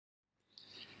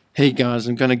Hey guys,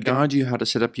 I'm going to guide you how to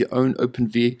set up your own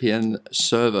OpenVPN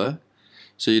server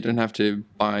so you don't have to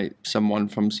buy someone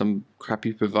from some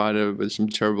crappy provider with some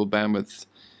terrible bandwidth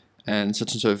and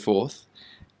such and so forth.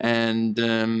 And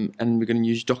we're going to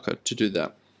use Docker to do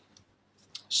that.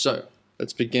 So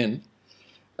let's begin.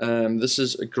 This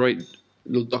is a great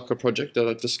little Docker project that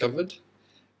I discovered,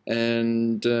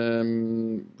 and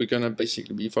we're going to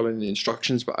basically be following the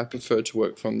instructions, but I prefer to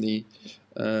work from the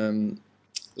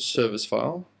service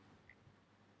file.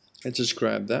 Let's just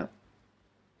grab that.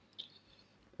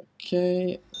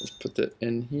 Okay, let's put that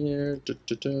in here.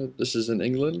 This is in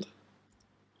England.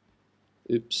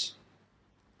 Oops.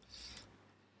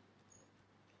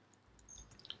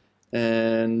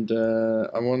 And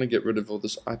I want to get rid of all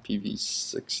this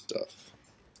IPv6 stuff.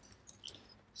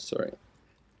 Sorry.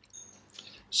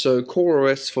 So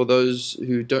CoreOS, for those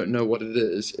who don't know what it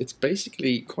is, it's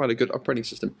basically quite a good operating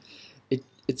system.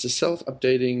 It's a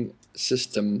self-updating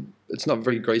system. It's not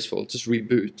very graceful. It just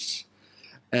reboots.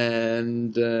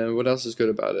 And what else is good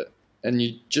about it? And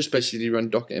you just basically run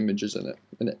Docker images in it,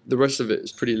 and the rest of it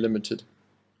is pretty limited.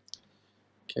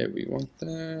 Okay, we want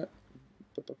that.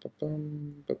 We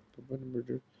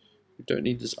don't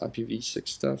need this IPv6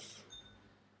 stuff.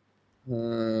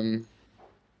 Just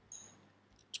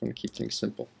want to keep things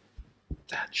simple.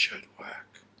 That should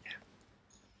work. Yeah.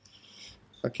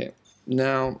 Okay.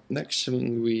 Now, next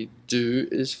thing we do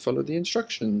is follow the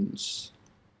instructions.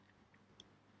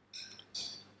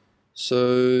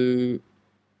 So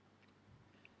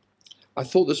I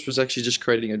thought this was actually just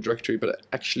creating a directory, but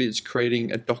actually it's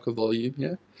creating a Docker volume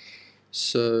here.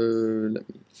 So let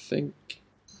me think.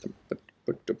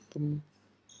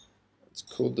 Let's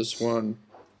call this one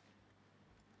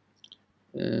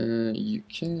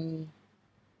UK.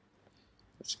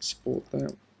 Let's export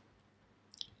that.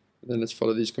 And then let's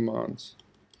follow these commands.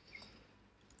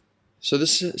 So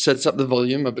this sets up the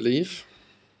volume, I believe.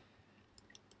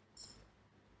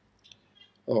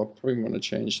 Oh, I probably want to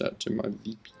change that to my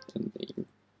VPN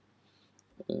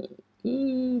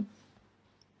name.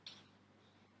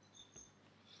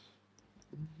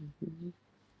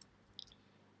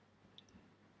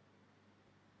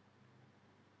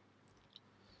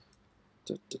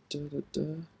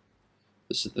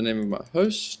 This is the name of my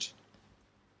host.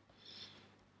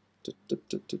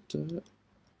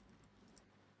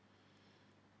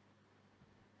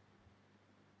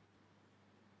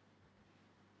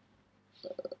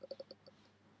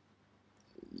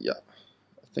 Yeah, I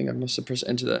think I must have pressed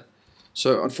enter there.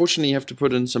 So unfortunately you have to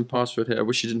put in some password here. I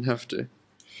wish you didn't have to.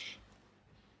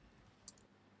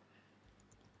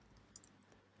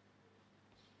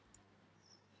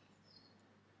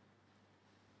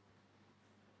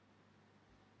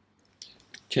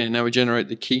 Okay, now we generate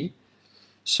the key.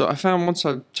 So I found once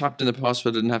I typed in the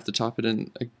password, I didn't have to type it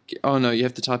in. Oh no, you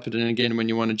have to type it in again when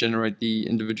you want to generate the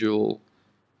individual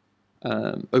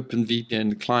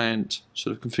OpenVPN client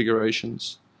sort of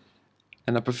configurations.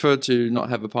 And I prefer to not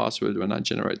have a password when I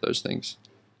generate those things.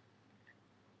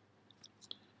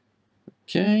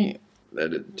 Okay,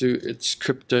 let it do its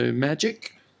crypto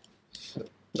magic.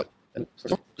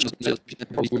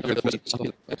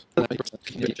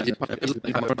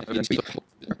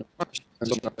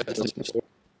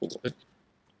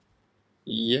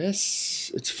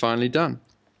 Yes, it's finally done.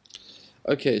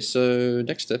 Okay, so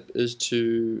next step is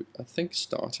to, I think,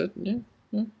 start it. Yeah.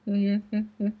 Okay,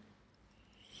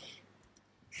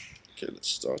 let's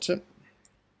start it.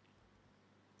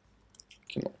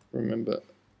 Cannot remember.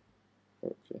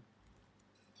 Okay.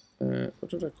 What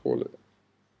did I call it?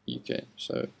 UK.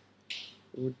 So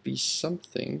it would be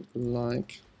something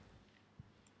like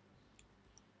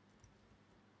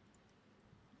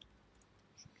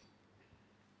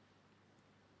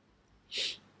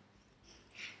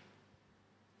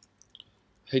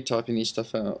I hate typing these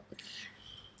stuff out.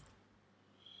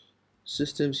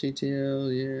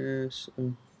 Systemctl, yes.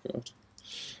 Oh god.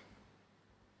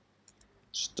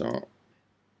 Start.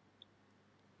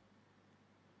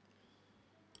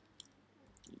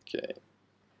 Okay.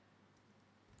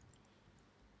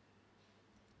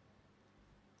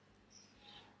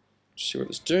 See what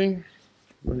it's doing.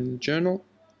 Running the journal.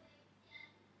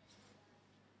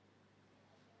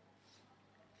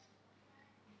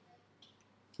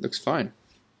 Looks fine.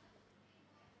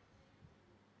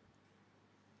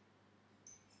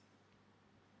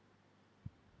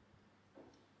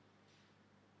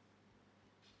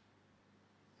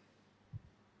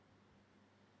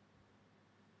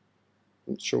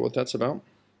 Not sure what that's about.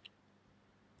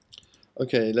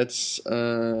 Okay, let's.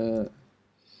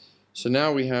 So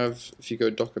now we have, if you go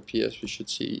Docker PS, we should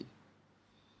see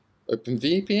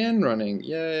OpenVPN running.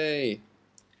 Yay!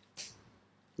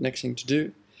 Next thing to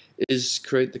do is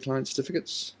create the client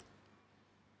certificates.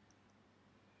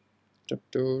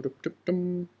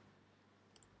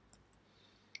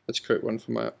 Let's create one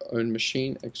for my own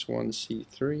machine,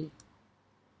 X1C3.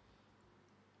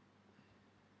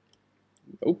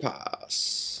 No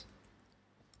pass.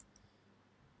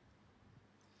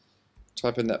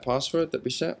 Type in that password that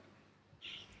we set.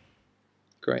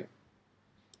 Great.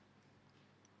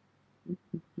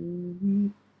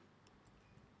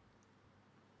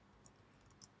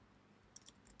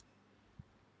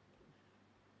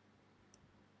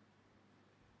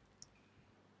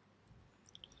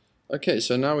 Okay,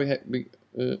 so now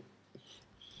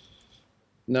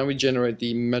now we generate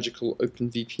the magical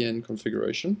OpenVPN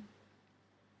configuration,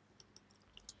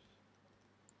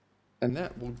 and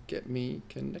that will get me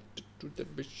connected to the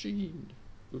machine.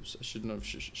 Oops, I should not have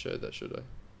shared that, should I?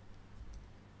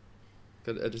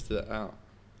 Gotta edit that out.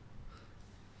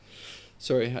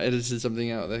 Sorry, I edited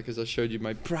something out there because I showed you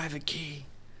my private key.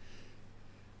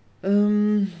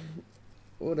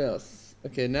 What else?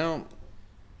 Okay, now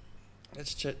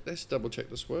let's double check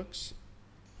this works.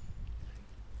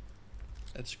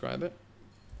 Let's grab it.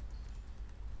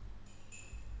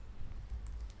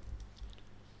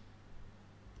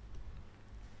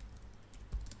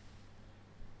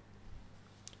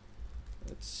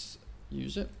 Let's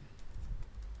use it.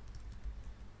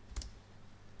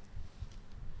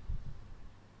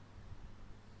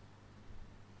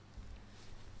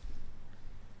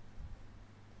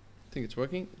 I think it's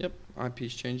working. Yep,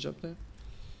 IP's changed up there.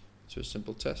 It's a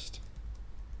simple test.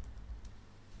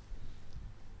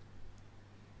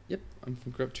 Yep, I'm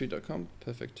from grub2.com.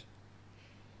 Perfect.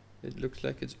 It looks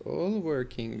like it's all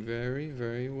working very,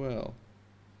 very well.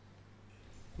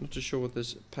 I'm not too sure what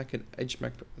this packet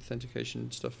HMAC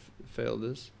authentication stuff failed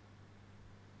is.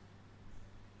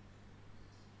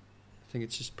 I think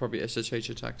it's just probably SSH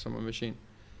attacks on my machine.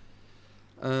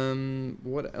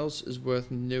 What else is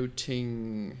worth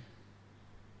noting?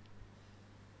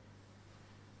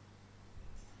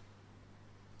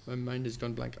 My mind has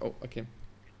gone blank. Oh, okay.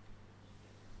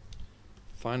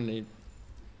 Finally.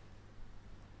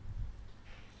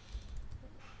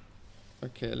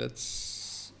 Okay,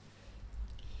 let's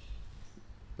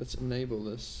enable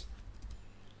this.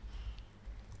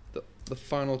 The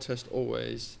final test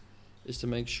always is to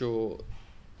make sure,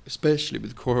 especially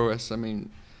with CoreOS, I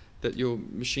mean, that your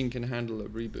machine can handle a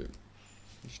reboot.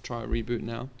 Let's try a reboot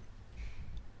now.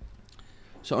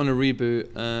 So on a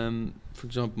reboot, for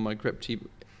example, my grep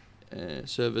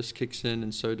service kicks in,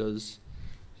 and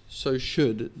so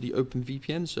should the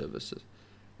OpenVPN services.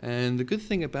 And the good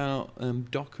thing about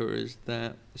Docker is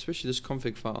that, especially this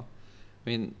config file, I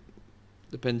mean,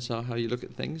 depends on how you look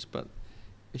at things, but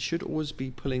it should always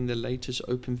be pulling the latest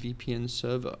OpenVPN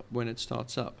server when it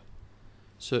starts up.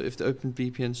 So if the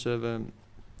OpenVPN server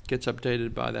gets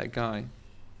updated by that guy,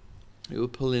 it will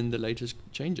pull in the latest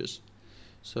changes.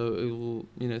 So it will,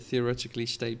 you know, theoretically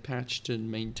stay patched and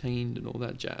maintained and all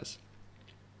that jazz.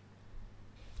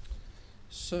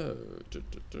 So,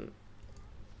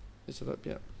 is it up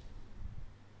yet?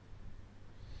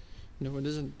 No, it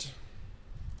isn't.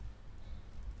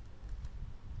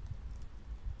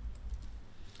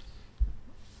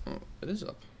 Oh, it is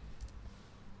up.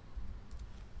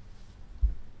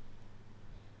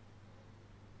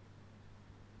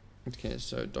 Okay,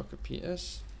 so Docker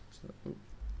PS. So,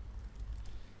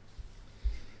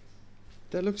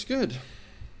 that looks good.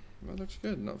 That looks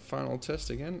good. Now, final test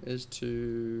again is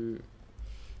to,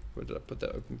 where did I put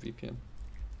that OpenVPN?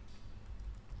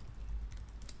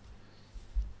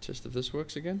 Test if this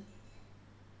works again.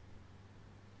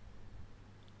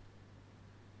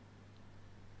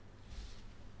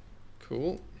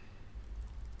 Cool.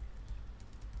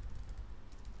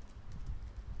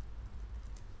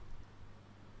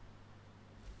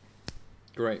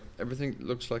 Great. Everything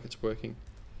looks like it's working.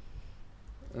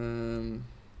 And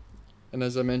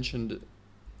as I mentioned,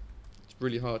 it's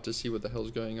really hard to see what the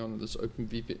hell's going on with this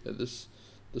OpenVPN,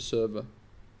 the server.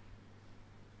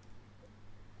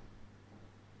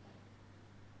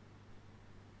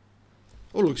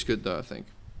 All looks good though, I think.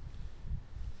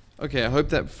 Okay, I hope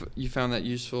that you found that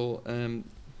useful.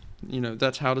 You know,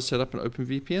 that's how to set up an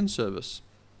OpenVPN service.